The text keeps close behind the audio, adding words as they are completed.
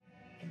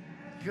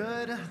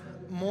Good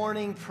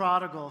morning,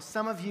 prodigal.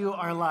 Some of you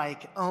are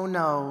like, oh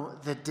no,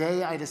 the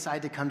day I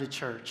decide to come to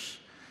church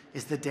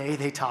is the day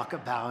they talk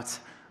about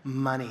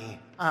money.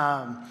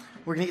 We're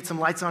going to get some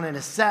lights on in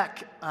a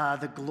sec,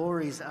 the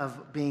glories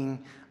of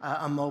being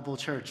a mobile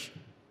church.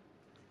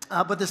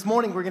 But this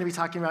morning, we're going to be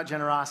talking about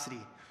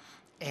generosity,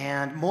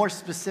 and more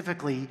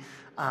specifically,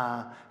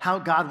 how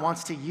God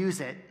wants to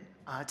use it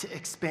to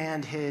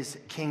expand his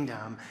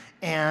kingdom.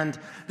 And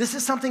this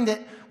is something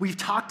that we've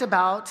talked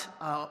about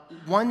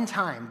one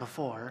time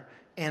before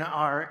in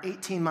our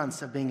 18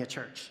 months of being a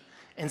church.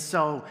 And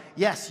so,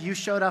 yes, you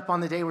showed up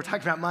on the day we're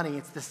talking about money.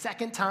 It's the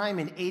second time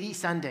in 80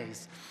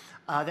 Sundays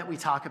that we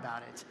talk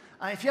about it.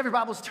 If you have your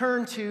Bibles,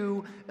 turn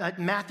to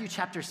Matthew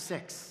chapter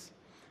 6.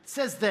 It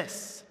says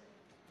this: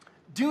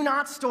 "Do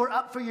not store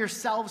up for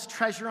yourselves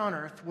treasure on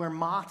earth where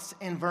moths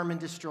and vermin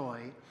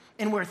destroy,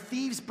 and where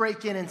thieves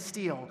break in and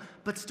steal,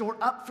 but store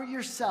up for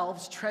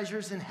yourselves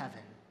treasures in heaven,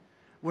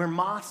 where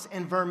moths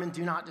and vermin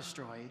do not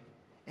destroy,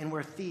 and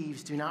where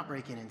thieves do not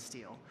break in and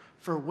steal.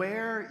 For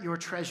where your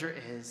treasure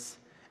is,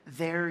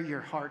 there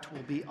your heart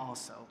will be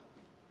also."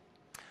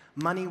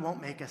 Money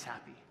won't make us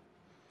happy.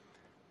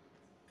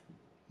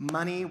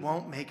 Money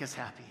won't make us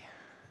happy.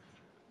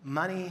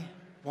 Money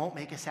won't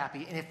make us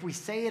happy. And if we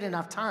say it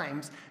enough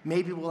times,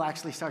 maybe we'll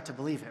actually start to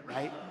believe it,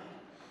 right?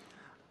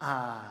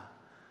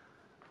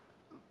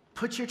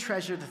 Put your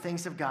treasure, the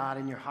things of God,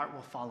 and your heart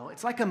will follow.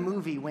 It's like a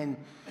movie when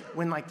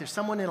like there's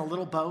someone in a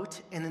little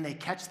boat and then they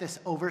catch this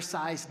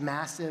oversized,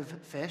 massive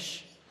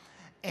fish,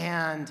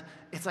 and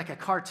it's like a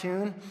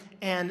cartoon.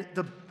 And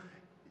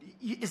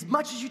as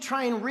much as you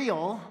try and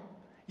reel,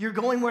 you're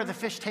going where the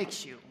fish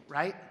takes you,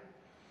 right?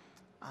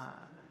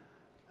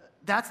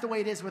 That's the way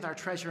it is with our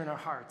treasure in our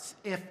hearts.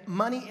 If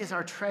money is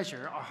our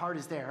treasure, our heart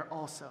is there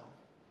also.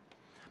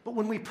 But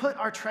when we put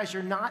our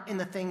treasure not in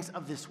the things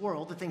of this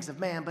world, the things of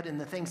man, but in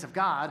the things of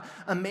God,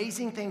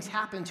 amazing things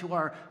happen to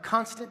our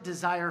constant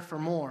desire for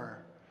more.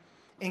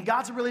 And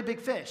God's a really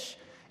big fish,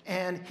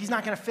 and he's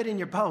not going to fit in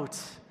your boat.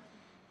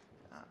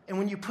 And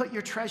when you put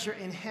your treasure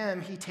in him,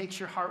 he takes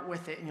your heart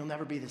with it, and you'll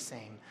never be the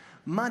same.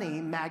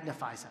 Money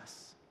magnifies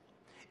us.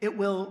 It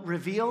will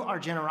reveal our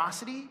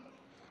generosity,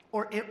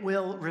 or it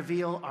will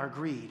reveal our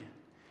greed.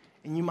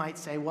 And you might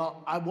say,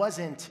 well, I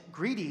wasn't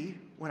greedy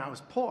when I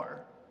was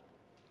poor.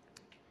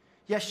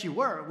 Yes, you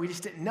were. We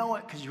just didn't know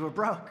it because you were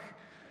broke.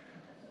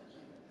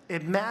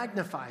 It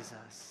magnifies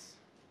us.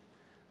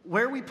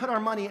 Where we put our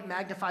money, it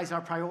magnifies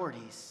our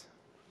priorities.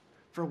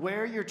 For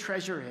where your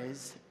treasure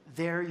is,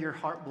 there your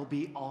heart will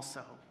be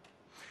also.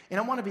 And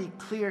I want to be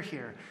clear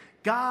here.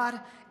 God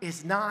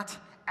is not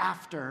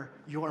after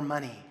your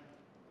money.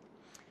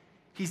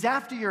 He's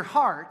after your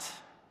heart.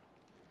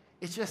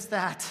 It's just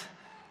that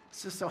it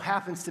just so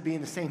happens to be in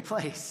the same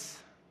place.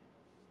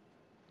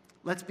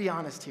 Let's be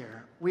honest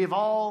here. We have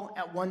all,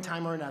 at one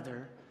time or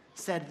another,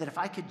 said that if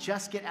I could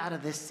just get out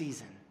of this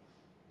season,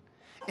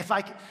 if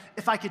I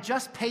could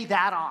just pay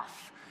that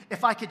off,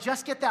 if I could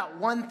just get that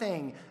one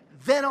thing,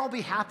 then I'll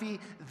be happy,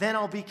 then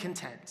I'll be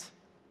content.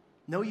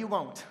 No, you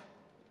won't.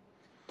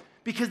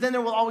 Because then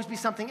there will always be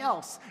something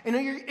else.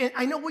 And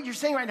I know what you're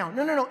saying right now.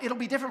 No, it'll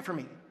be different for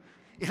me.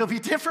 It'll be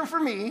different for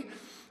me.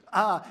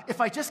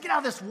 If I just get out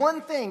of this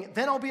one thing,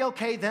 then I'll be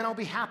okay, then I'll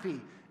be happy.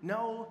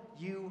 No,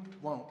 you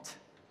won't.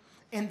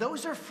 And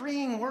those are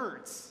freeing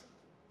words.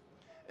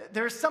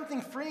 There's something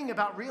freeing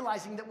about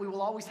realizing that we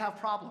will always have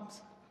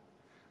problems.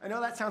 I know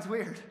that sounds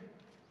weird.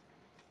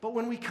 But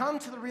when we come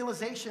to the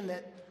realization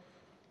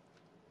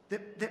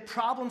that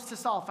problems to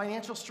solve,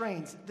 financial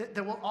strains,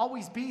 that will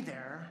always be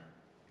there,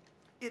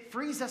 it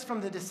frees us from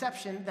the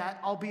deception that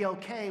I'll be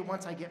okay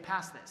once I get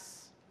past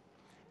this.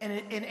 And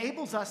it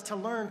enables us to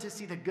learn to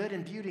see the good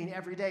and beauty in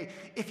every day.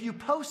 If you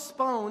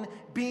postpone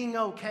being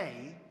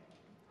okay,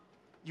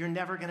 you're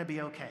never going to be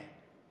okay.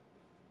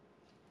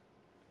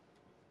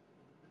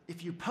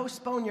 If you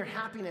postpone your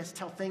happiness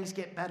till things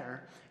get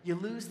better, you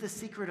lose the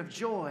secret of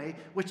joy,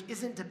 which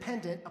isn't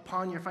dependent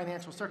upon your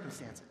financial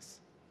circumstances.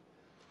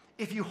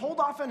 If you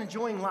hold off on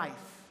enjoying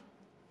life,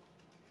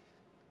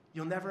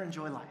 you'll never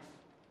enjoy life.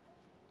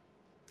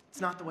 It's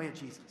not the way of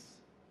Jesus.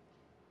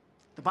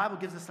 The Bible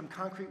gives us some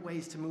concrete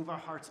ways to move our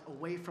hearts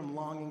away from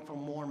longing for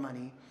more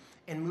money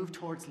and move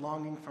towards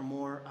longing for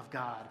more of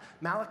God.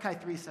 Malachi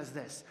 3 says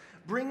this: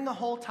 "Bring the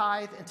whole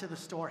tithe into the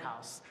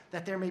storehouse,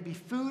 that there may be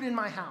food in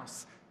my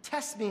house.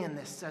 Test me in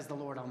this, says the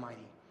Lord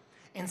Almighty,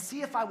 and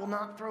see if I will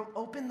not throw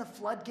open the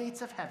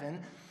floodgates of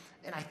heaven."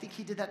 And I think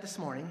he did that this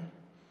morning.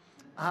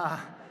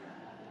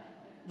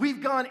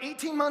 We've gone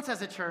 18 months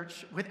as a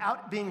church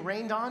without being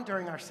rained on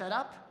during our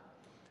setup.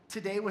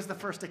 Today was the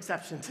first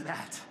exception to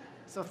that.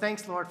 So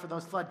thanks, Lord, for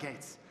those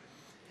floodgates.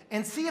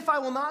 "And see if I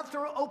will not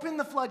throw open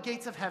the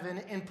floodgates of heaven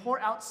and pour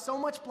out so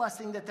much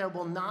blessing that there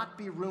will not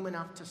be room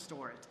enough to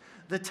store it."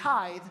 The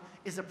tithe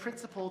is a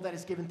principle that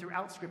is given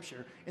throughout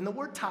Scripture. And the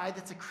word tithe,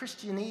 it's a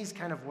Christianese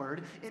kind of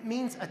word. It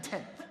means a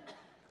tenth.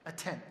 A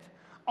tenth.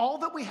 All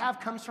that we have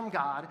comes from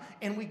God,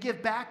 and we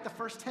give back the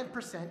first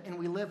 10%, and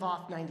we live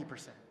off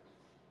 90%.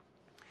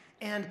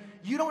 And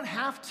you don't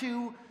have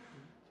to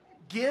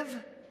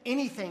give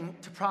anything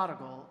to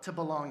Prodigal to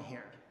belong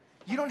here.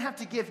 You don't have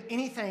to give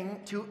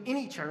anything to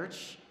any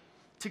church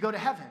to go to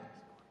heaven.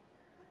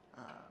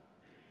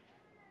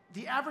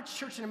 The average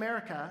church in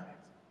America,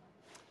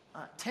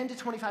 10 to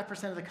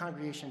 25% of the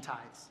congregation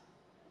tithes.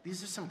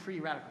 These are some pretty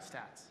radical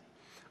stats.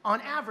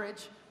 On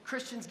average,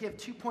 Christians give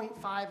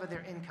 2.5% of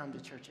their income to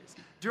churches.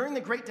 During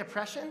the Great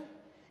Depression,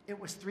 it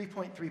was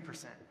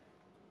 3.3%.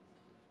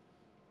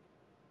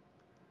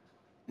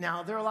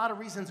 Now, there are a lot of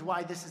reasons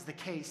why this is the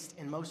case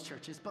in most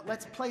churches, but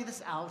let's play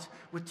this out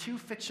with two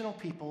fictional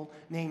people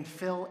named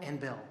Phil and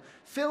Bill.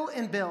 Phil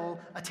and Bill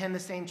attend the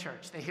same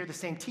church. They hear the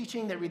same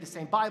teaching, they read the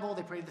same Bible,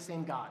 they pray to the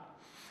same God.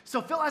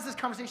 So Phil has this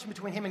conversation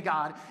between him and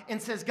God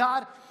and says,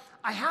 God,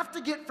 I have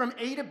to get from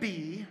A to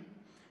B.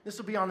 This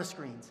will be on the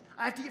screens.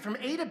 I have to get from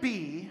A to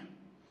B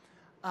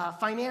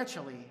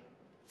financially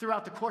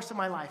throughout the course of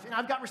my life. And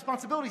I've got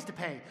responsibilities to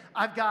pay.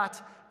 I've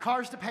got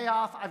cars to pay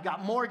off. I've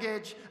got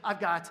mortgage. I've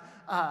got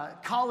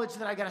college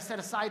that I got to set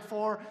aside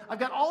for. I've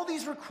got all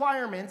these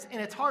requirements,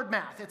 and it's hard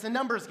math. It's a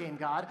numbers game,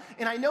 God.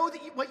 And I know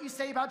that what you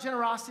say about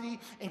generosity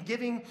and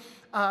giving,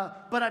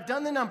 but I've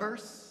done the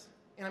numbers,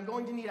 and I'm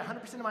going to need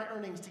 100% of my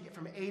earnings to get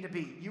from A to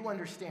B. You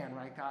understand,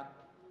 right, God?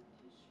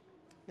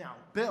 Now,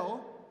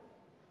 Bill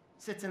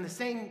sits in the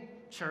same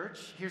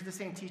church, hears the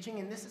same teaching,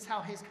 and this is how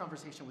his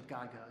conversation with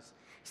God goes.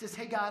 He says,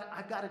 hey, God,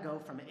 I've got to go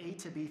from A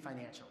to B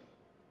financially.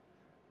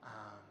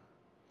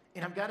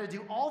 And I've got to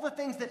do all the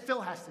things that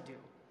Phil has to do.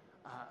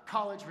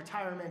 College,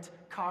 retirement,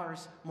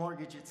 cars,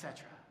 mortgage,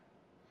 etc.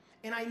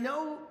 And I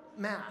know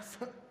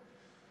math.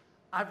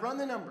 I've run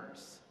the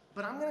numbers.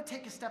 But I'm going to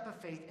take a step of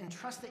faith and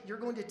trust that you're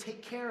going to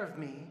take care of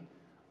me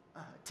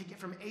to get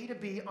from A to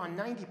B on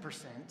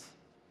 90%,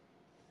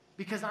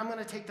 because I'm going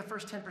to take the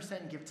first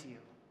 10% and give to you.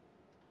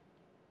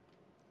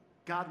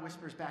 God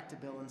whispers back to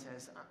Bill and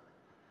says,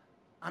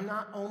 I'm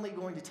not only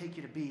going to take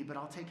you to B, but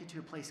I'll take you to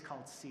a place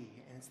called C.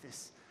 And it's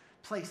this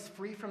place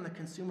free from the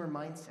consumer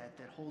mindset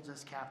that holds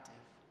us captive.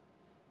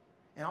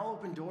 And I'll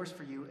open doors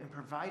for you and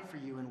provide for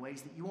you in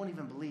ways that you won't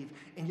even believe.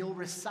 And you'll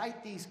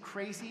recite these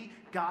crazy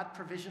God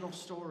provisional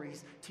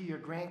stories to your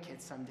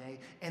grandkids someday,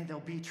 and they'll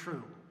be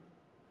true.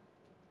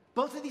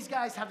 Both of these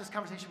guys have this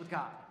conversation with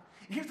God.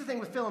 And here's the thing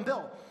with Phil and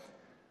Bill.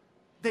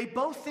 They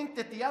both think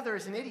that the other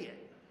is an idiot.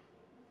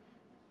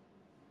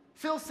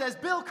 Phil says,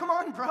 Bill, come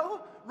on,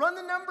 bro. Run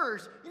the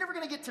numbers. You're never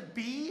going to get to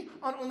B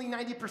on only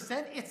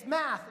 90%. It's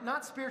math,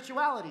 not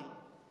spirituality.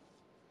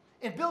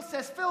 And Bill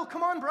says, Phil,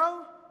 come on,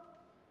 bro.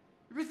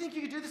 You really think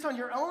you could do this on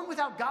your own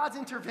without God's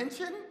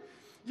intervention?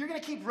 You're going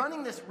to keep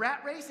running this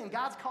rat race and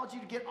God's called you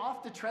to get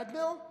off the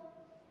treadmill?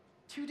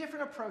 Two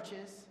different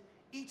approaches,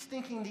 each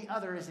thinking the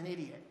other is an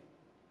idiot.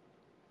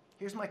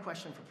 Here's my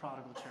question for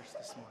Prodigal Church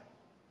this morning.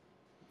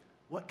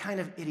 What kind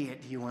of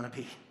idiot do you want to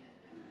be?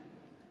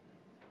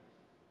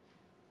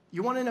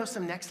 You want to know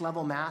some next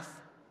level math?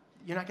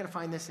 You're not going to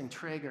find this in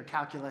trig or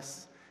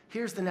calculus.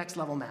 Here's the next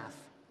level math.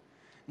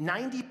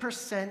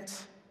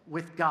 90%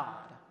 with God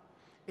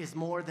is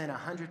more than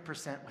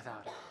 100%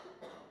 without Him.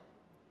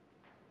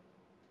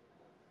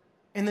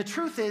 And the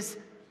truth is,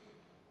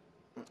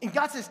 and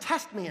God says,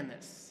 test me in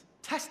this.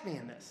 Test me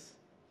in this.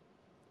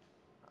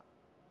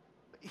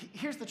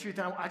 Here's the truth,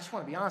 and I just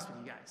want to be honest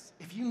with you guys.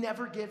 If you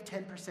never give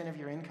 10% of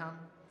your income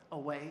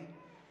away,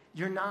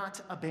 you're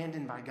not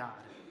abandoned by God.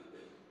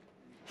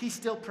 He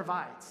still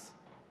provides.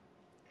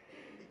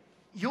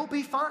 You'll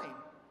be fine,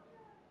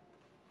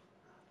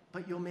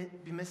 but you'll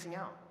be missing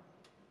out.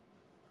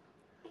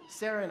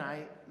 Sarah and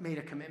I made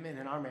a commitment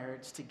in our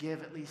marriage to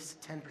give at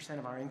least 10%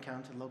 of our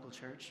income to the local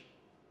church.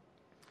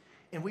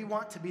 And we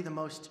want to be the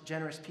most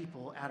generous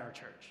people at our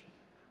church.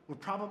 We're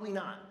probably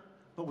not,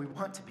 but we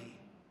want to be.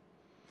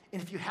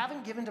 And if you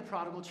haven't given to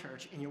Prodigal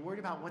Church and you're worried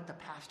about what the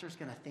pastor's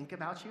going to think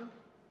about you,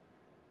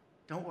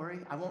 don't worry,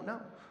 I won't know.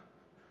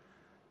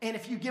 And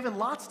if you've given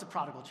lots to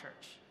Prodigal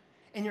Church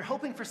and you're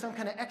hoping for some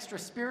kind of extra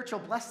spiritual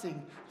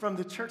blessing from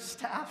the church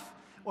staff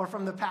or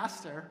from the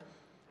pastor,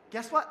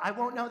 guess what? I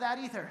won't know that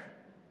either.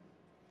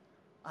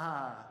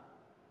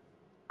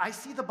 I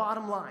see the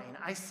bottom line.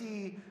 I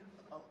see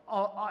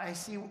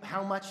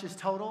how much is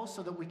total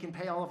so that we can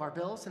pay all of our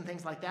bills and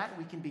things like that.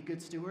 We can be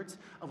good stewards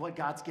of what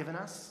God's given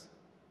us.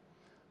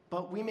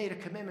 But we made a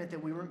commitment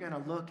that we weren't going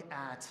to look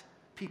at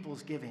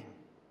people's giving.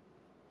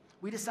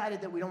 We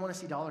decided that we don't want to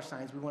see dollar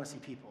signs. We want to see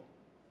people.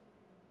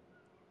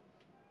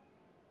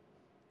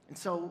 And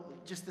so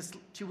just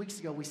 2 weeks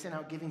ago, we sent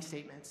out giving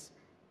statements.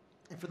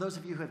 And for those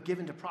of you who have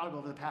given to Prodigal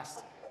over the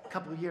past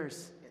couple of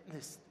years,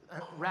 this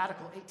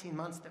radical 18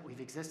 months that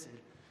we've existed,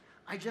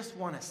 I just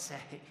want to say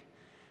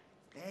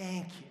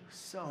thank you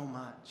so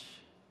much.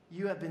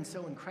 You have been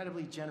so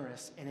incredibly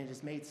generous, and it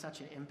has made such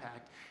an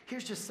impact.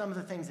 Here's just some of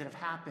the things that have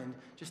happened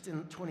just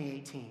in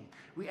 2018.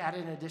 We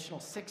added an additional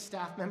 6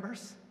 staff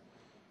members,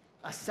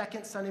 a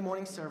second Sunday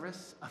morning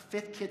service, a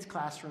 5th kids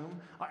classroom.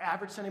 Our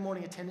average Sunday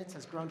morning attendance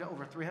has grown to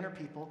over 300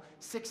 people.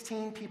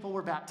 16 people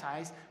were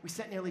baptized. We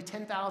sent nearly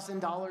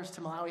 $10,000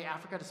 to Malawi,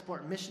 Africa to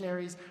support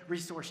missionaries,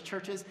 resource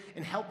churches,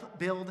 and help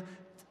build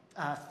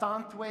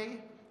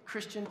Thonthway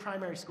Christian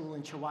Primary School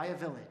in Chiwaya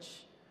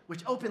Village,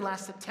 which opened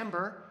last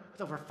September with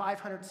with over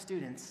 500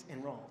 students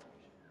enrolled.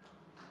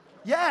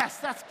 Yes,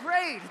 that's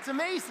great. It's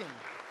amazing.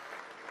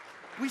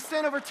 We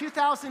sent over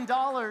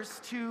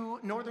 $2,000 to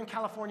Northern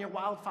California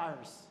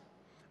wildfires.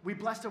 We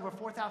blessed over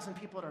 4,000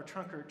 people at our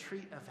Trunk or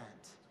Treat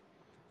event.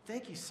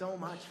 Thank you so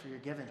much for your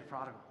giving to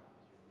Prodigal.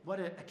 What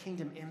a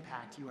kingdom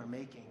impact you are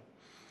making.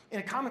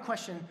 And a common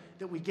question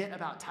that we get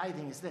about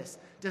tithing is this: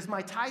 does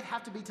my tithe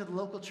have to be to the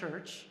local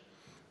church,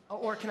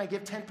 or can I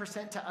give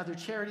 10% to other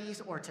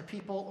charities or to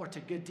people or to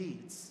good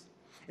deeds?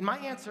 And my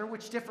answer,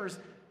 which differs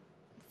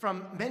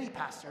from many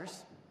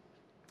pastors,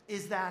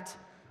 is that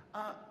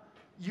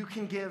you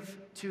can give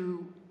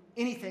to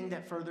anything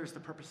that furthers the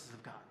purposes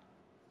of God,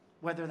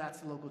 whether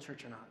that's the local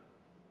church or not.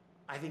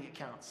 I think it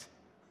counts.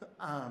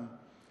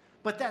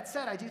 But that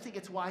said, I do think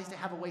it's wise to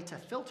have a way to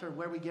filter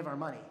where we give our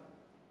money.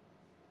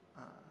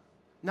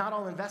 Not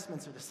all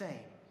investments are the same.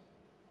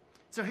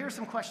 So here are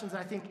some questions that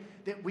I think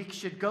that we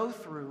should go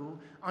through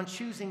on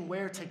choosing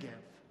where to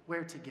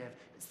give.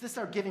 Is this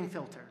our giving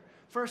filter?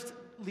 First,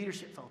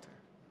 leadership filter.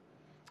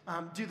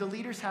 Do the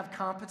leaders have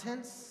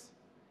competence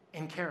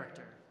and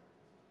character?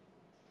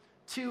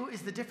 2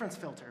 is the difference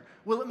filter.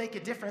 Will it make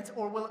a difference,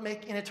 or will it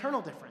make an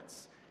eternal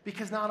difference?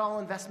 Because not all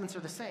investments are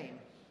the same.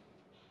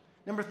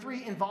 Number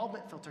 3,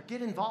 involvement filter.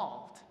 Get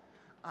involved.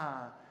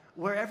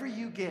 Wherever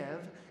you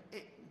give,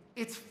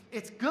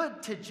 it's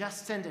good to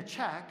just send a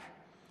check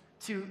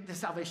to the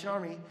Salvation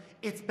Army.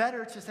 It's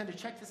better to send a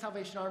check to the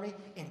Salvation Army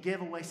and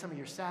give away some of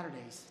your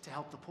Saturdays to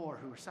help the poor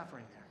who are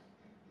suffering there.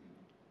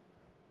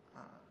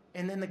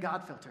 And then the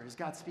God filter. Is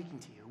God speaking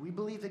to you? We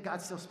believe that God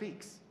still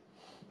speaks.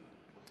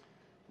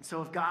 And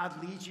so if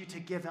God leads you to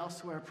give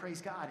elsewhere,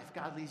 praise God. If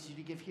God leads you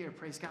to give here,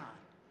 praise God.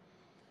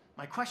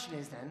 My question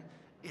is then,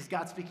 is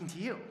God speaking to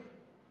you?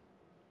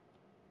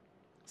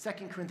 2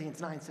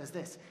 Corinthians 9 says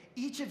this: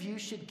 each of you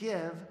should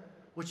give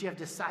what you have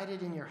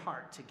decided in your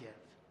heart to give,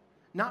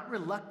 not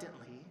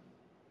reluctantly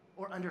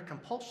or under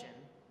compulsion,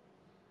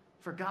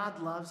 for God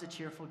loves a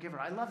cheerful giver.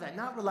 I love that.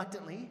 Not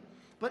reluctantly,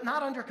 but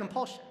not under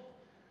compulsion.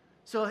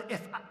 So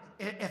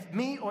if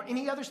me or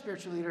any other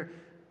spiritual leader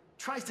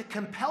tries to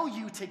compel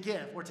you to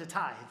give or to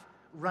tithe,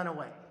 run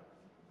away.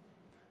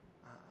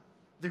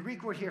 The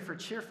Greek word here for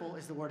cheerful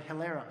is the word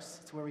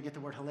hilaros. It's where we get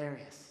the word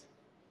hilarious.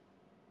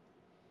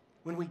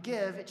 When we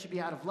give, it should be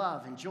out of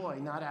love and joy,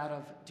 not out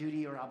of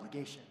duty or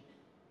obligation.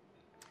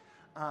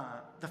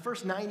 The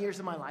first 9 years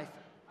of my life,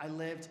 I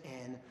lived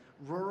in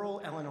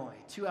rural Illinois,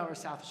 2 hours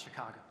south of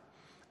Chicago,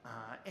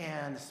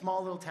 and a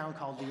small little town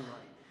called Leroy.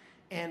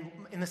 And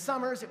in the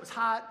summers, it was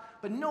hot,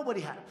 but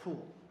nobody had a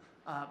pool.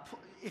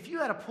 If you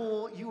had a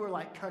pool, you were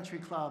like country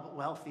club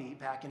wealthy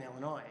back in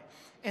Illinois.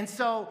 And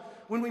so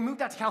when we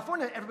moved out to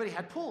California, everybody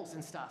had pools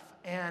and stuff.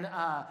 And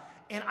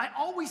I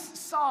always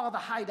saw the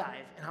high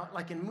dive, and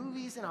like in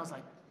movies, and I was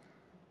like,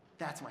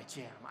 that's my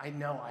jam. I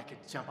know I could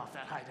jump off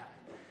that high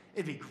dive.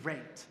 It'd be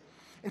great.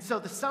 And so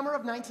the summer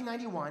of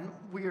 1991,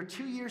 we were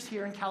 2 years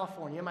here in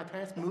California. My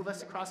parents moved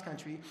us across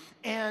country,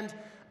 and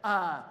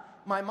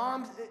my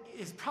mom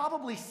is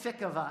probably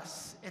sick of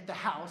us at the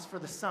house for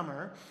the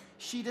summer.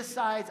 She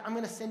decides, I'm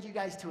going to send you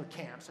guys to a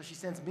camp. So she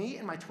sends me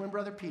and my twin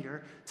brother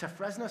Peter to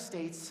Fresno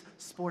State's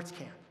sports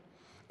camp.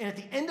 And at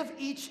the end of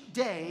each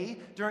day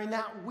during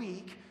that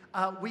week,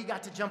 we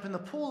got to jump in the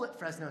pool at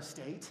Fresno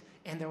State,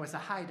 and there was a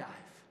high dive.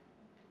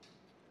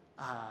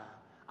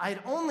 I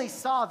had only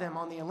saw them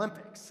on the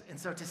Olympics, and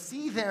so to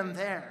see them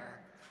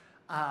there,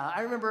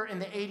 I remember in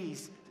the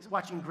 80s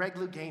watching Greg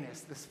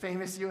Louganis, this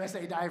famous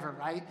USA diver,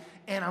 right?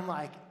 And I'm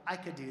like, I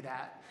could do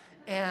that.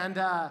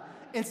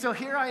 And so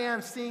here I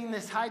am seeing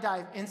this high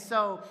dive, and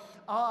so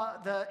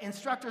the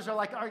instructors are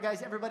like, all right,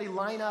 guys, everybody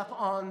line up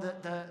on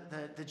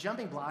the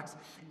jumping blocks,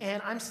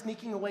 and I'm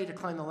sneaking away to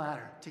climb the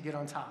ladder to get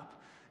on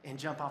top and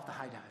jump off the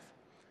high dive.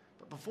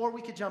 But before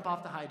we could jump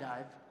off the high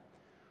dive,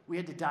 we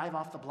had to dive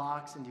off the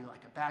blocks and do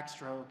like a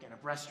backstroke and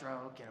a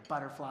breaststroke and a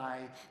butterfly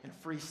and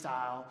a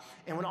freestyle.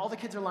 And when all the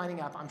kids are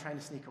lining up, I'm trying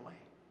to sneak away.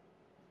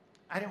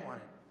 I didn't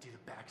want to do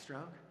the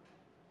backstroke.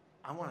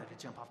 I wanted to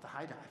jump off the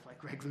high dive like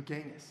Greg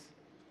Louganis.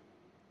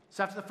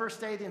 So after the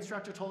first day, the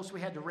instructor told us we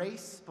had to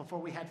race before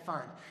we had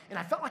fun. And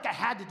I felt like I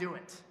had to do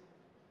it.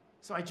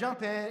 So I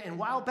jump in, and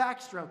while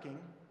backstroking,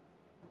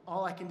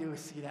 all I can do is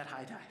see that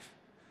high dive.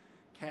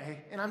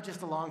 Okay? And I'm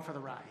just along for the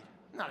ride.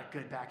 I'm not a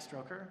good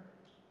backstroker.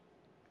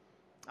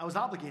 I was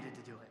obligated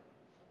to do it.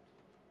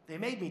 They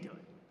made me do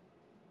it.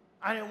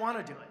 I didn't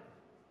want to do it.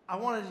 I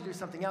wanted to do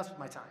something else with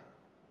my time.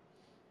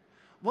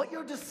 What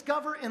you'll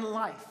discover in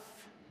life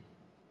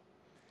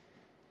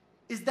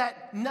is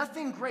that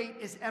nothing great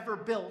is ever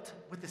built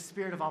with the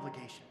spirit of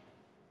obligation.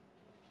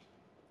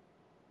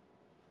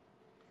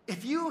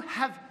 If you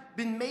have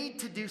been made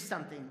to do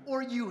something,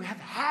 or you have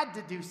had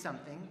to do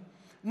something,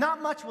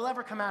 not much will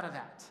ever come out of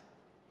that.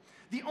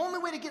 The only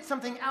way to get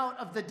something out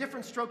of the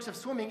different strokes of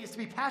swimming is to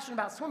be passionate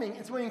about swimming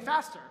and swimming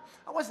faster.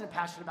 I wasn't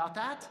passionate about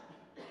that.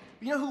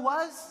 You know who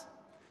was?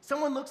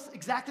 Someone looks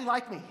exactly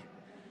like me.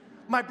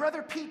 My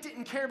brother Pete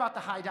didn't care about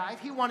the high dive.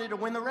 He wanted to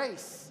win the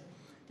race.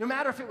 No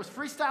matter if it was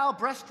freestyle,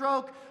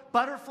 breaststroke,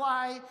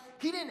 butterfly,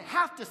 he didn't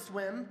have to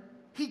swim.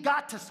 He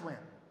got to swim.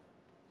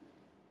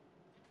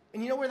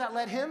 And you know where that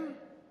led him?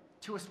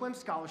 To a swim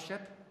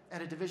scholarship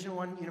at a Division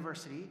I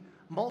university,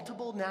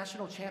 multiple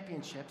national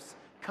championships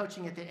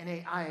coaching at the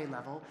NAIA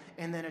level,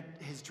 and then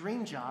his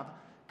dream job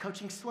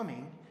coaching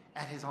swimming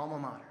at his alma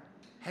mater.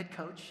 Head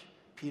coach,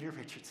 Peter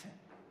Richardson.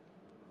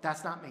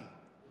 That's not me.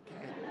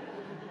 Okay?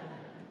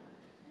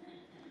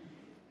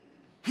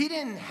 He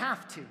didn't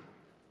have to.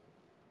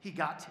 He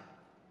got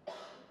to.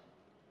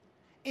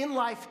 In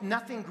life,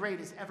 nothing great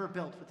is ever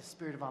built with the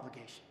spirit of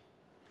obligation.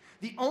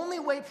 The only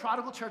way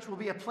Prodigal Church will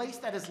be a place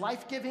that is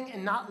life-giving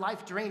and not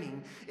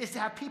life-draining is to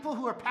have people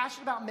who are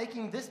passionate about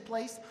making this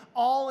place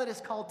all it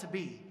is called to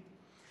be.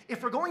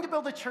 If we're going to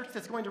build a church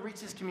that's going to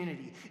reach this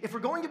community, if we're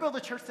going to build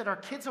a church that our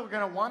kids are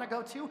going to want to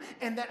go to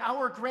and that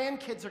our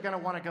grandkids are going to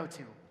want to go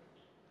to,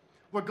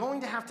 we're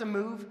going to have to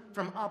move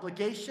from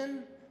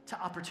obligation to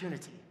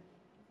opportunity.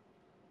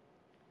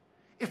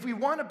 If we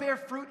want to bear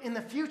fruit in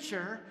the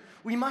future,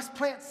 we must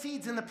plant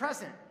seeds in the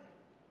present.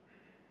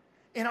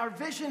 And our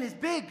vision is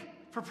big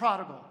for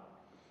Prodigal.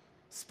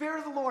 Spirit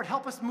of the Lord,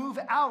 help us move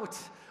out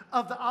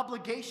of the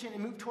obligation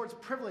and move towards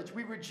privilege.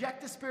 We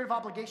reject the spirit of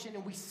obligation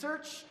and we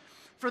search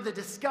for the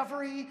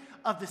discovery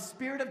of the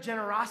spirit of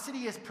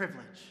generosity as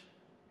privilege.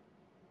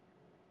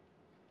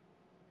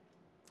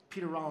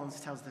 Peter Rollins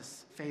tells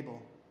this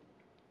fable.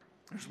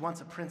 There's once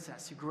a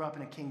princess who grew up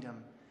in a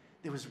kingdom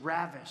that was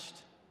ravished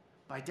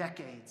by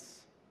decades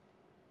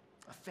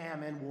of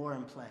famine, war,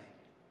 and plague.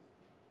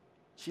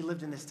 She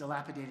lived in this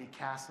dilapidated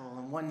castle,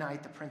 and one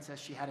night the princess,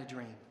 she had a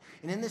dream.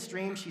 And in this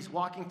dream, she's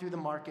walking through the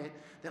market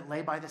that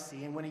lay by the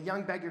sea, and when a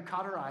young beggar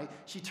caught her eye,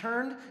 she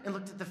turned and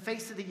looked at the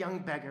face of the young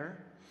beggar.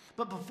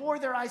 But before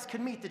their eyes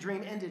could meet, the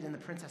dream ended and the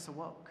princess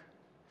awoke.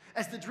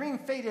 As the dream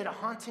faded, a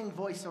haunting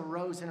voice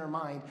arose in her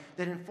mind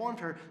that informed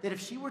her that if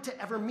she were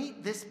to ever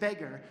meet this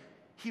beggar,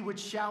 he would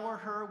shower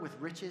her with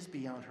riches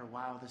beyond her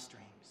wildest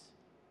dreams.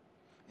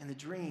 And the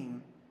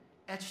dream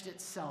etched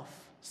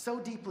itself so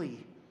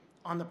deeply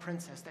on the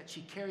princess that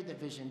she carried the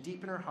vision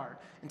deep in her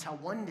heart until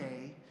one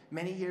day,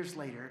 many years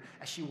later,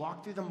 as she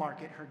walked through the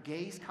market, her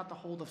gaze caught the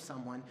hold of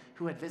someone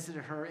who had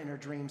visited her in her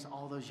dreams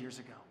all those years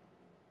ago.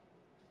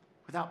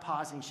 Without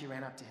pausing, she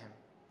ran up to him.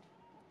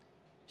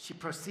 She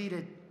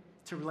proceeded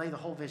to relay the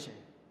whole vision.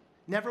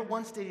 Never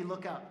once did he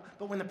look up,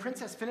 but when the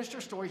princess finished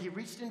her story, he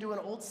reached into an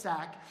old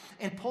sack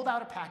and pulled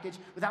out a package.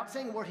 Without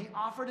saying a word, he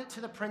offered it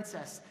to the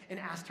princess and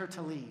asked her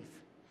to leave.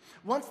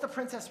 Once the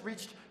princess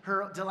reached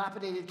her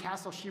dilapidated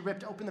castle, she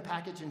ripped open the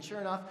package, and sure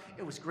enough,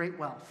 it was great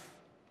wealth.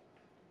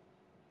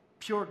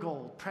 Pure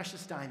gold,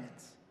 precious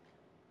diamonds.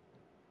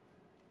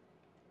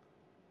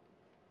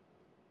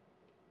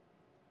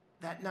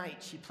 That night,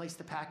 she placed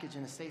the package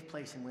in a safe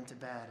place and went to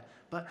bed.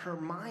 But her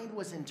mind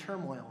was in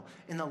turmoil,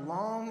 and the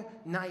long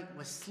night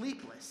was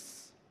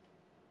sleepless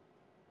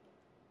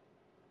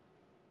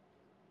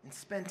and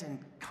spent in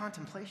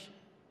contemplation.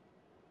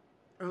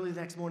 Early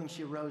the next morning,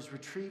 she arose,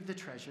 retrieved the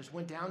treasures,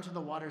 went down to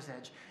the water's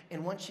edge,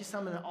 and once she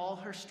summoned all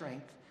her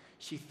strength,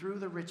 she threw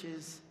the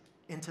riches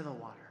into the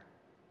water.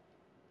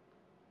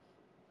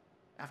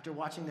 After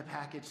watching the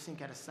package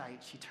sink out of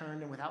sight, she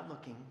turned and without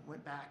looking,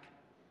 went back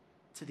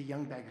to the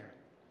young beggar.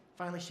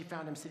 Finally, she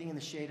found him sitting in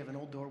the shade of an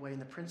old doorway,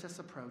 and the princess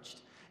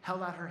approached,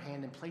 held out her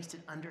hand, and placed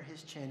it under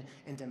his chin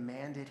and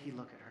demanded he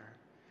look at her.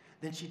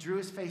 Then she drew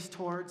his face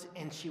towards,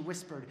 and she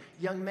whispered,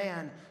 "Young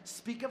man,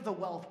 speak of the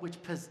wealth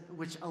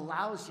which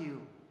allows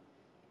you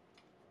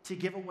to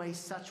give away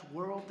such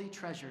worldly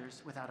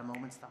treasures without a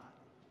moment's thought."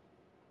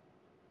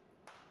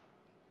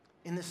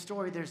 In this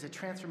story, there's a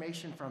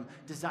transformation from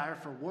desire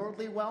for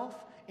worldly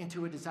wealth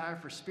into a desire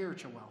for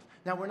spiritual wealth.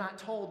 Now, we're not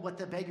told what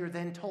the beggar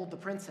then told the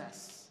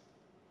princess.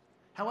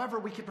 However,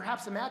 we could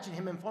perhaps imagine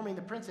him informing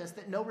the princess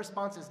that no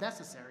response is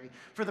necessary.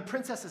 For the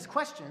princess's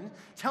question,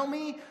 "Tell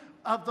me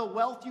of the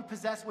wealth you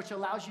possess which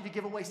allows you to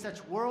give away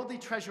such worldly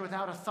treasure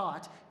without a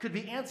thought," could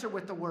be answered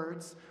with the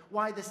words,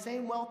 "Why, the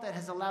same wealth that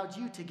has allowed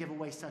you to give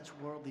away such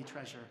worldly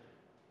treasure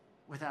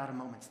without a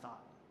moment's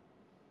thought."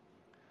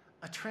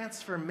 A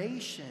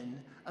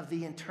transformation of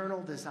the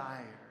internal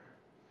desire.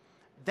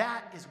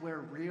 That is where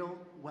real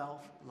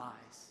wealth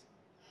lies.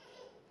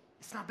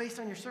 It's not based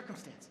on your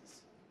circumstances.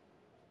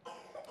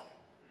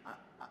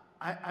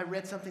 I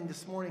read something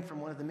this morning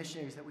from one of the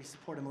missionaries that we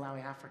support in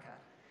Malawi, Africa.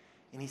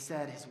 And he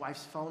said his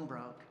wife's phone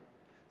broke,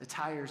 the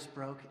tires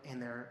broke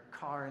in their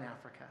car in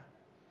Africa.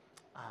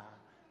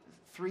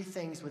 3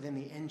 things within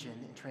the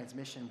engine and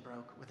transmission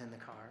broke within the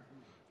car.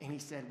 And he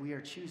said, "We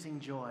are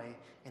choosing joy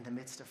in the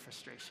midst of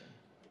frustration."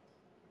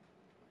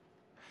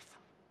 I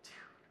thought, dude,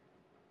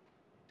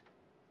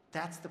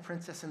 that's the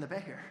princess and the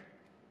beggar.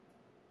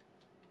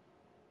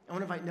 I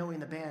want to invite Noe and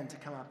the band to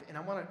come up, and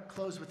I want to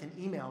close with an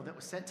email that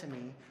was sent to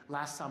me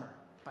last summer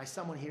by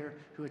someone here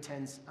who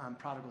attends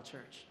Prodigal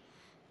Church.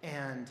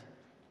 And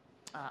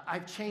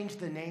I've changed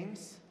the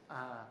names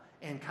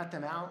and cut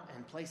them out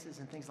and places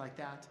and things like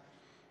that.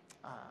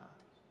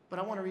 But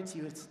I want to read to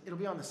you, it'll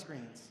be on the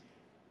screens.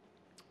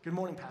 "Good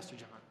morning, Pastor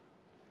John.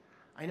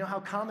 I know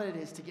how common it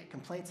is to get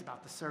complaints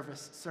about the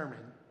service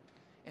sermon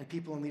and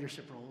people in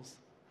leadership roles,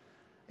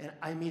 and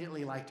I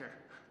immediately liked her.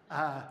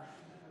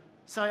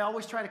 So I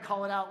always try to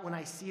call it out when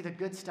I see the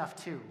good stuff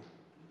too.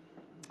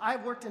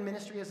 I've worked in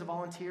ministry as a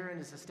volunteer and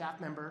as a staff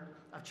member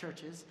of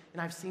churches,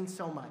 and I've seen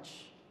so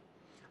much.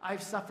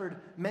 I've suffered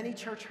many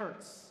church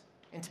hurts,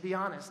 and to be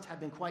honest, have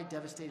been quite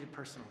devastated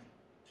personally.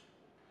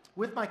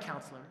 With my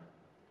counselor,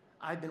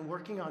 I've been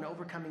working on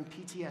overcoming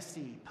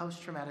PTSD,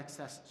 post-traumatic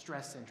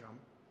stress syndrome,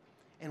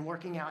 and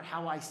working out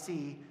how I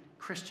see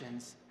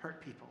Christians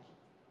hurt people.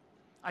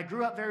 I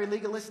grew up very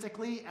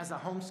legalistically as a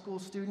homeschool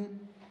student.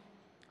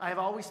 I have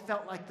always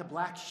felt like the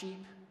black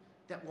sheep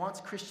that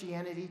wants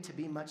Christianity to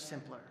be much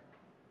simpler,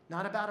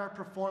 not about our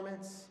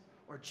performance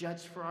or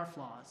judged for our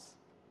flaws.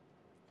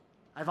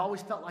 I've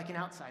always felt like an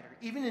outsider,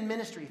 even in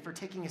ministry, for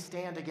taking a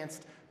stand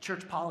against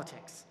church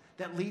politics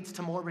that leads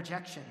to more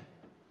rejection.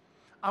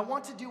 I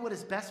want to do what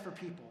is best for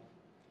people.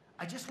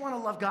 I just want to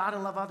love God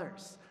and love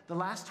others. The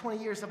last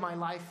 20 years of my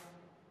life,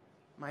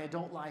 my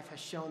adult life, has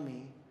shown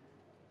me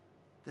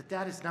that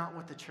that is not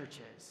what the church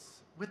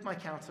is. With my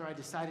counselor, I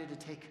decided to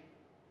take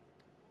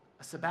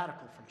a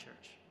sabbatical from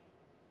church.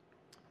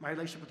 My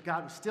relationship with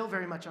God was still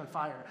very much on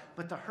fire,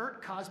 but the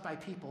hurt caused by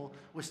people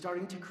was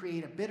starting to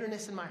create a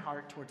bitterness in my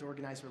heart towards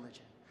organized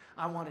religion.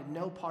 I wanted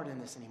no part in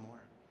this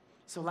anymore.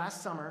 So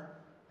last summer,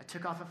 I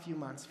took off a few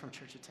months from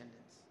church attendance.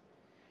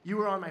 You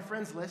were on my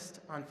friends list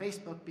on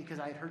Facebook because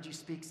I had heard you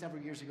speak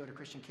several years ago to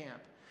Christian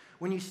Camp.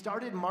 When you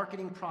started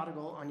marketing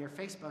Prodigal on your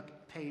Facebook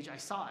page, I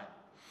saw it.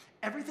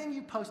 Everything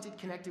you posted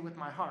connected with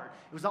my heart.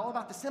 It was all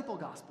about the simple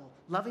gospel,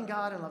 loving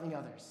God and loving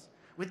others.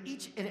 With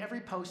each and every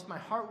post, my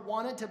heart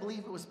wanted to believe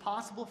it was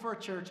possible for a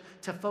church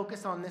to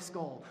focus on this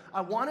goal.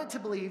 I wanted to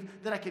believe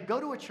that I could go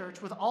to a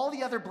church with all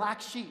the other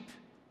black sheep.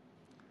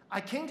 I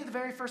came to the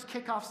very first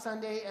kickoff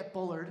Sunday at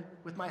Bullard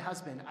with my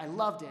husband. I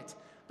loved it,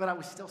 but I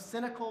was still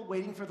cynical,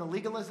 waiting for the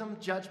legalism,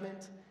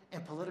 judgment,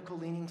 and political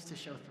leanings to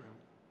show through.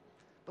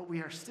 But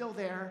we are still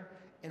there,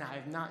 and I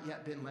have not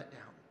yet been let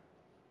down.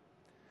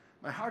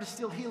 My heart is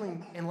still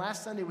healing, and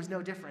last Sunday was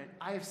no different.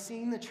 I have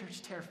seen the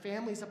church tear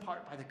families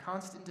apart by the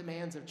constant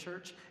demands of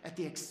church at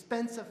the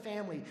expense of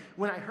family.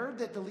 When I heard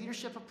that the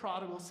leadership of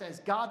Prodigal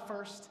says, God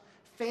first,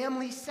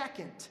 family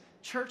second,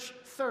 church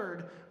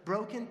third,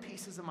 broken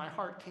pieces of my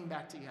heart came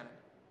back together.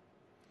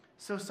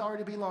 So sorry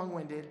to be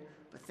long-winded,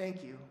 but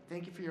thank you.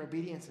 Thank you for your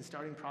obedience in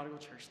starting Prodigal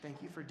Church.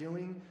 Thank you for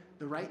doing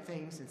the right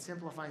things and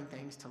simplifying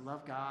things to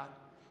love God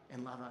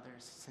and love others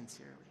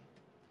sincerely.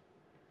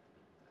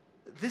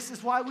 This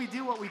is why we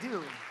do what we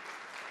do.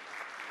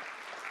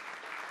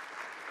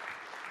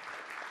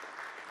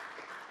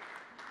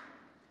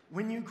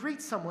 When you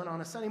greet someone on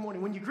a Sunday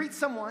morning, when you greet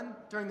someone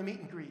during the meet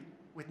and greet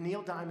with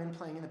Neil Diamond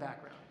playing in the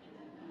background,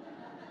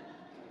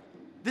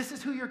 this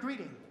is who you're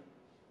greeting.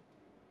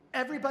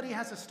 Everybody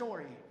has a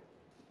story.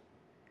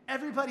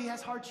 Everybody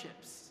has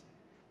hardships.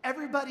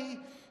 Everybody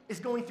is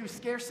going through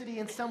scarcity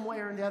in some way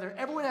or another.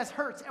 Everyone has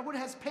hurts. Everyone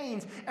has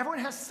pains. Everyone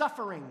has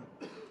suffering.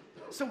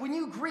 So when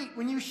you greet,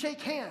 when you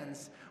shake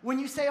hands, when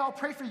you say, I'll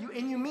pray for you,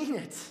 and you mean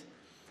it,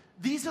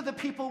 these are the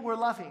people we're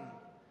loving.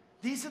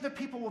 These are the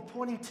people we're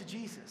pointing to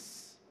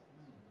Jesus.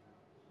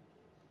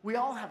 We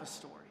all have a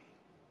story.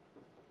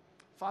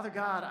 Father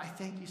God, I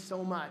thank you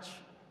so much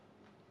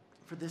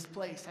for this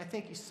place. I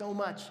thank you so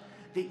much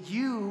that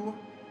you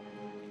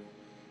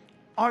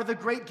are the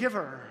great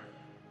giver.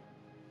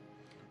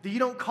 That you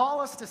don't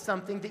call us to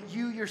something that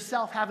you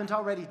yourself haven't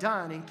already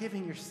done in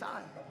giving your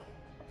son,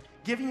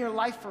 giving your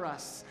life for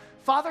us.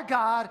 Father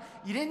God,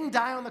 you didn't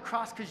die on the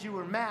cross because you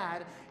were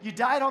mad. You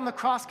died on the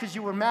cross because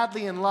you were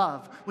madly in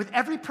love with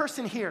every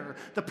person here.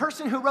 The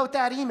person who wrote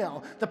that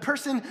email, the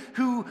person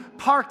who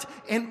parked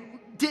and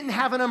didn't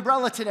have an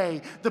umbrella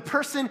today, the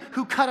person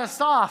who cut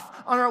us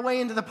off on our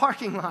way into the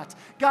parking lot.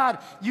 God,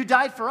 you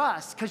died for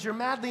us because you're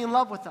madly in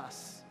love with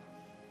us.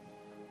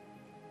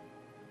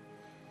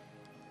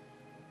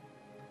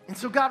 And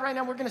so God, right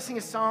now we're going to sing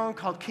a song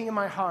called King of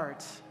My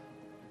Heart.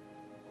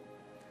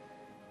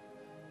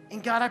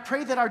 And God, I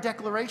pray that our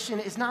declaration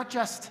is not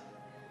just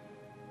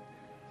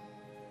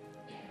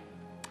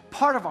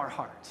part of our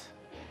heart,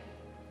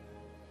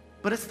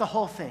 but it's the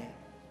whole thing.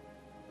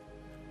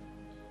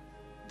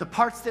 The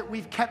parts that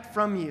we've kept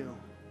from you.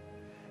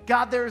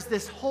 God, there is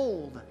this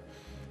hold,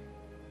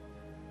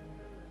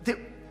 that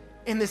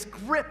in this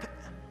grip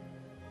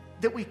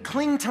that we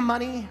cling to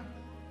money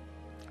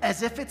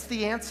as if it's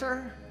the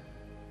answer.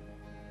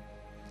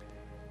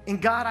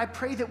 And God, I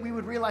pray that we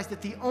would realize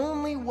that the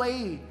only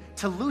way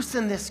to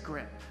loosen this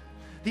grip,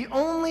 the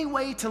only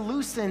way to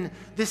loosen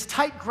this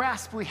tight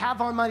grasp we have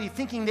on money,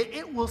 thinking that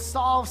it will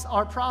solve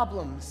our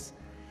problems,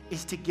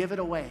 is to give it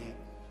away.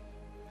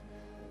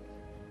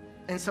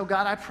 And so,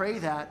 God, I pray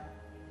that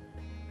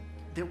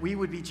we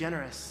would be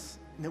generous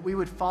and that we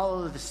would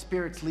follow the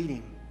Spirit's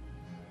leading.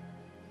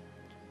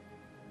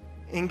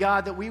 And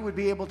God, that we would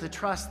be able to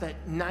trust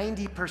that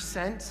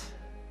 90%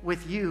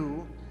 with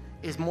you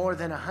is more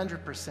than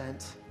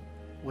 100%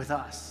 with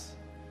us.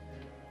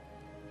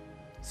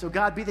 So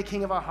God, be the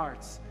king of our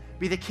hearts.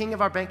 Be the king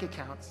of our bank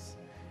accounts.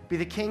 Be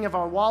the king of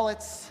our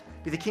wallets.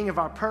 Be the king of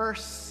our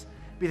purse.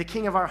 Be the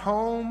king of our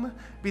home.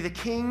 Be the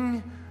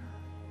king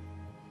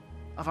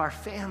of our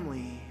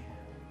family.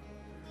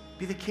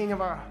 Be the king of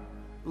our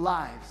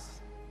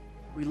lives.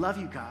 We love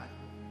you, God.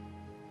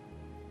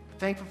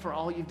 Thankful for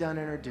all you've done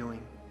and are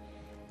doing.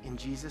 In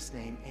Jesus'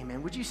 name,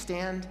 amen. Would you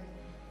stand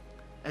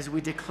as we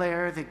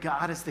declare that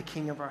God is the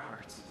king of our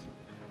hearts?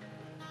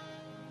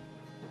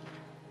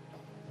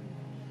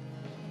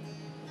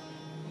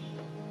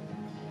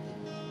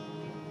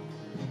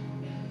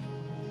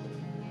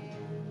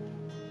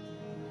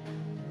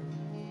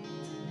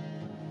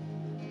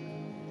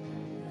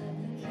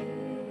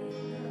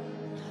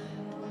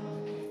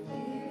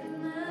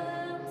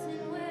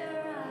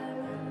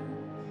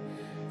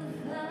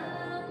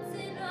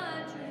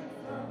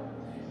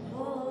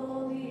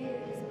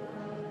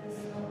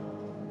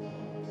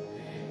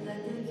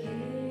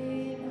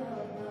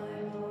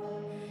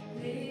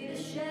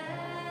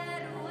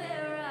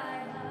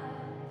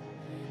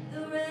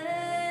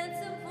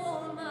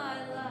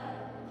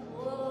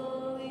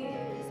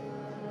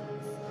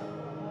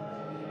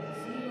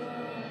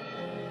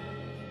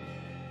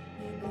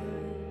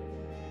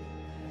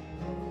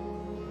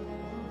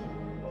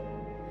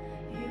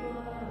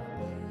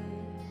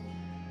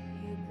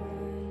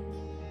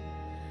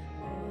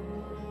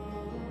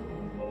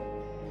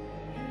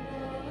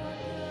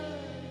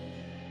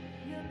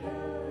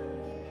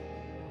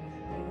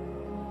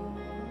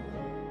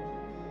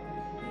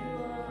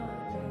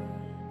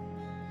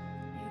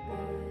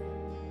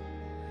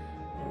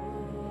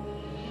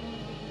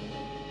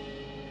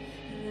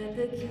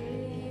 The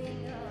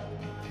king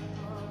of my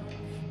heart,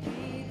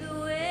 be the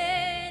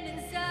wind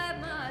inside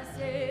my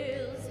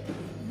sails,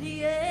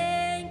 the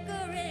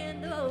anchor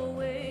in the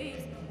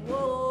waves.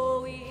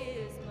 Oh, he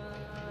is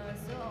my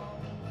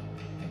song.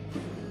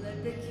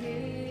 Let the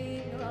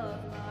king of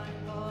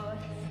my heart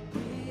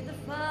be the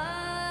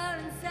fire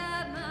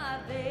inside my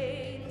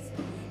veins,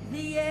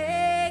 the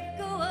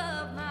echo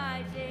of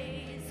my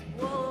days.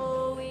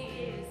 Oh,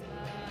 he is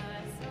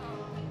my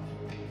song.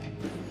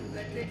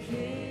 Let the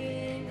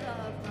king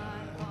of my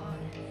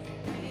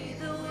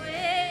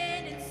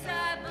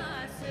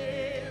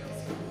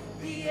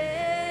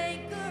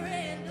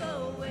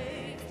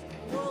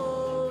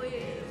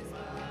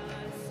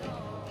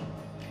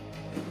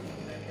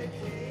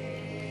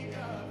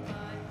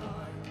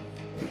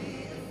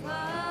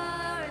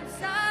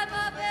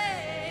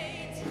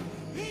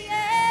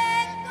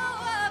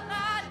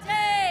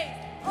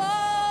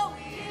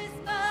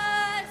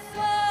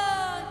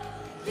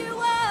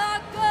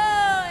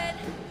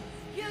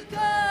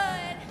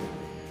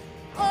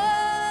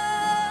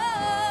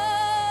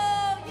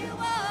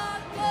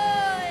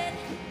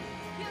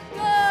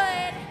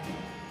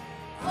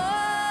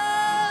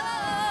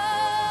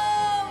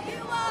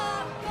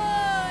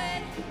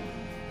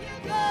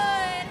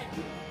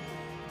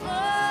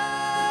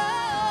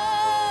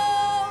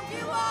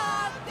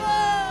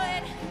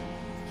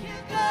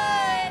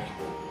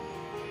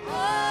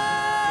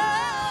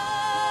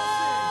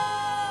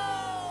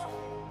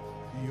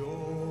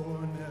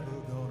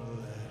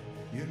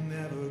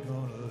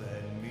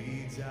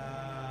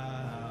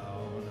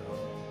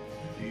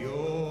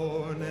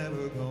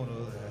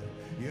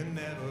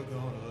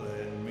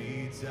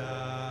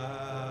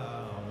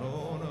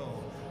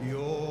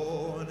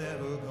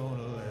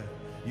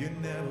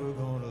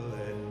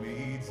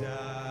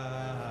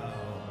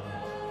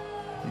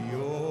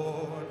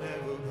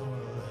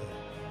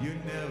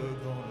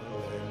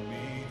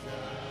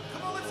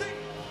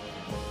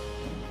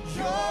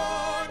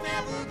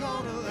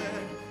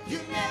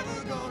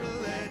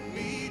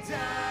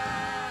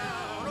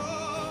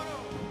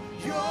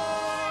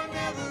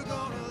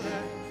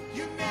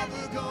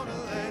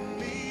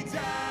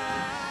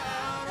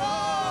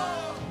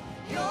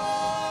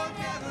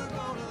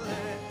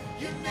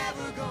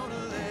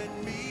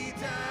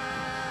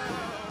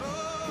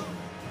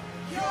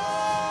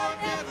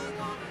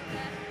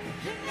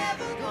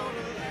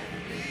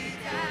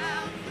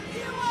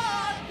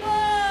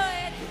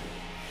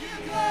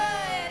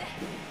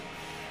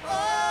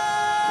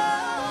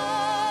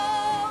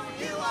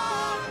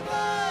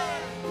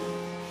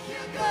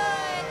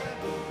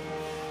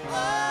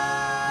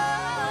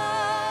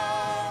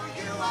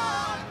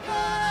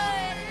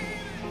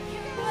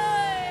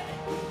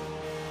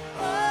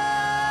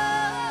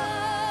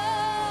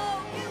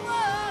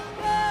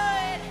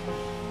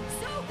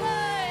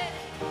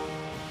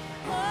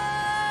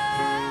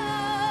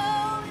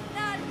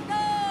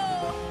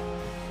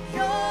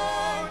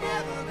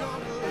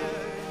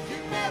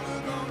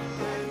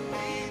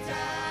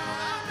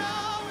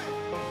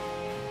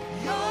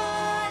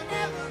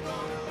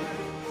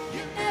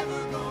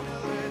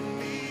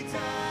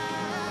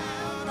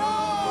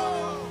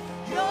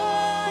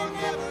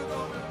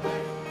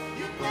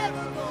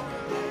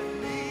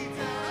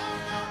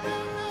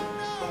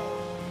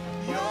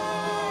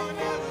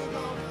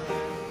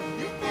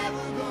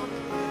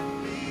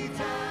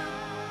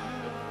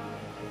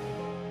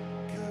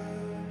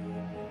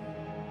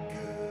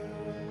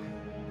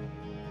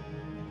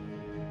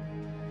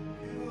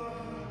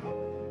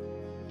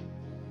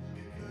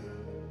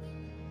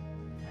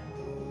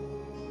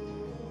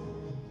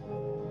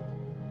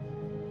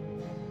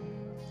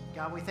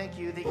God, we thank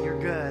you that you're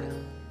good.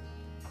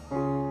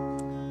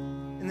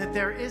 that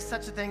there is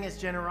such a thing as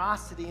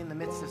generosity in the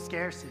midst of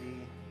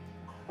scarcity.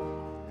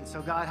 And so,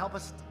 God, help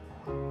us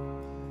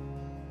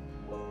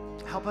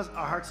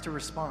our hearts to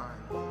respond.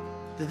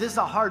 That this is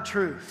a hard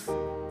truth.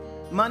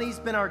 Money's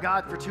been our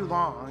God for too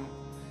long.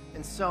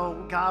 And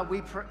so, God,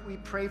 we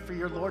pray for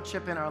your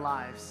lordship in our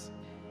lives.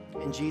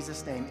 In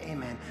Jesus' name,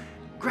 amen.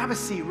 Grab a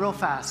seat real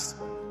fast.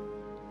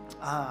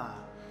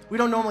 We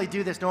don't normally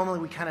do this. Normally,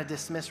 we kind of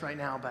dismiss right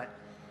now. But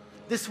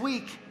this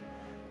week,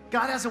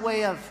 God has a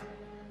way of,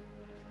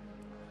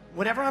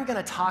 whatever I'm going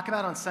to talk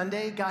about on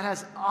Sunday, God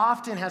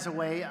often has a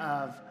way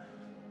of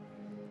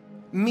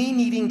me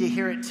needing to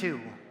hear it too.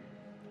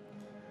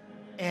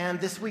 And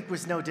this week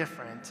was no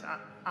different.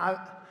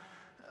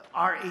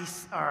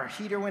 Our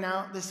heater went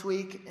out this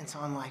week, and so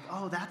I'm like,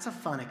 oh, that's a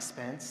fun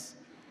expense.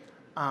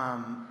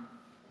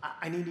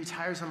 I need new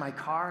tires on my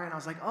car, and I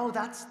was like, oh,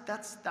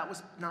 that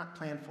was not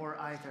planned for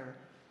either.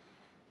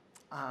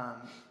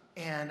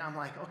 And I'm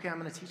like, okay, I'm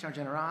going to teach on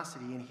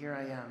generosity, and here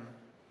I am,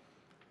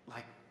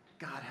 like,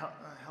 God,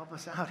 help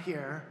us out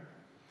here.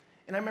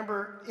 And I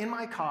remember in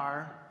my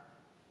car,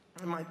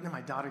 and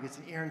my daughter gets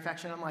an ear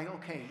infection. I'm like,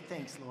 okay,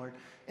 thanks, Lord.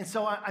 And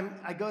so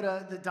I go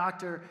to the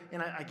doctor,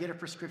 and I get a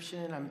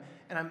prescription,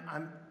 and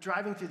I'm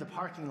driving through the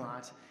parking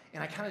lot,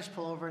 and I kind of just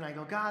pull over, and I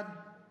go, God,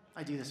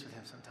 I do this with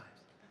him sometimes.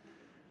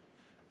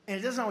 And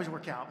it doesn't always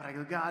work out, but I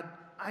go, God,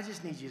 I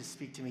just need you to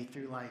speak to me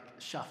through, like,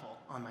 shuffle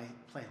on my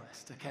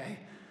playlist, okay?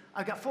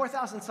 I've got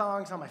 4,000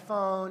 songs on my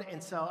phone,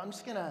 and so I'm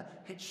just going to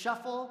hit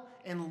shuffle,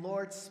 and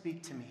Lord,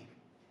 speak to me.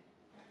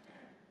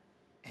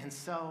 And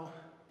so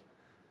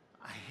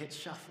I hit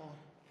shuffle,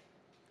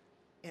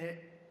 and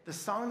the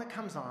song that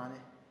comes on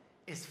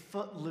is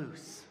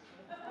Footloose.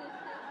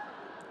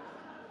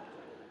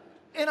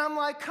 And I'm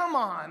like, come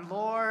on,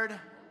 Lord.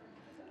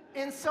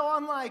 And so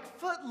I'm like,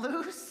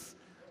 Footloose?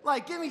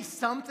 Like, give me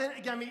something.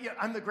 I mean,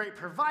 I'm the great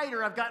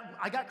provider.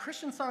 I got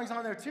Christian songs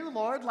on there too,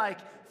 Lord. Like,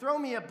 throw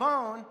me a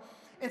bone.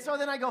 And so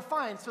then I go,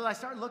 fine. So I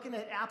start looking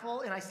at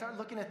Apple, and I start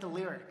looking at the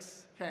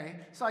lyrics, okay?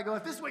 So I go,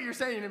 if this is what you're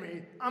saying to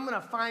me, I'm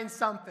going to find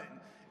something.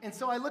 And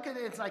so I look at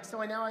it, it's like,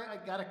 so I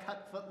got to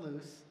cut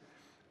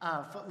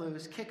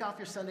Footloose, kick off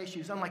your Sunday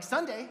shoes. I'm like,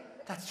 Sunday?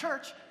 That's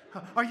church.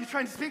 Are you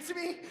trying to speak to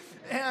me?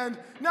 And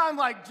now I'm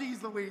like,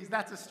 geez, Louise,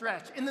 that's a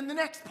stretch. And then the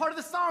next part of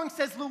the song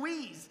says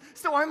Louise.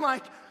 So I'm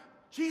like,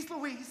 geez,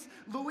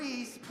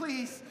 Louise,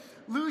 please,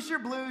 lose your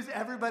blues,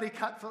 everybody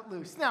cut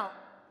Footloose. Now,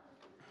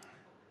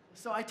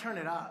 so I turn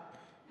it up,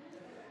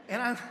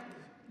 and I'm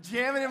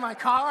jamming in my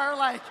car,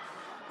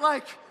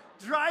 like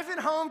driving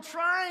home,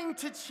 trying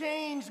to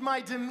change my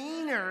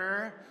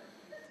demeanor.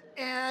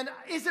 And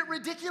is it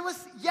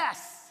ridiculous?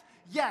 Yes,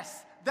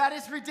 that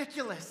is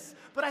ridiculous.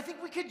 But I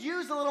think we could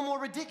use a little more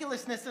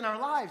ridiculousness in our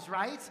lives,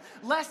 right?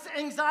 Less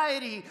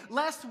anxiety,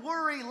 less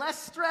worry, less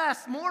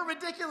stress, more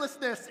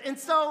ridiculousness. And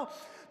so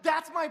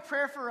that's my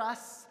prayer for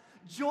us.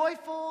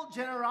 Joyful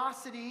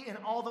generosity in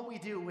all that we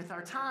do, with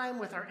our time,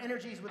 with our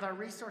energies, with our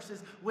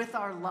resources, with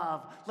our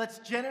love. Let's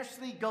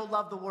generously go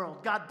love the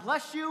world. God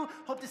bless you.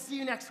 Hope to see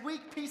you next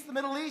week. Peace in the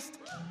Middle East.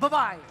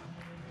 Bye-bye.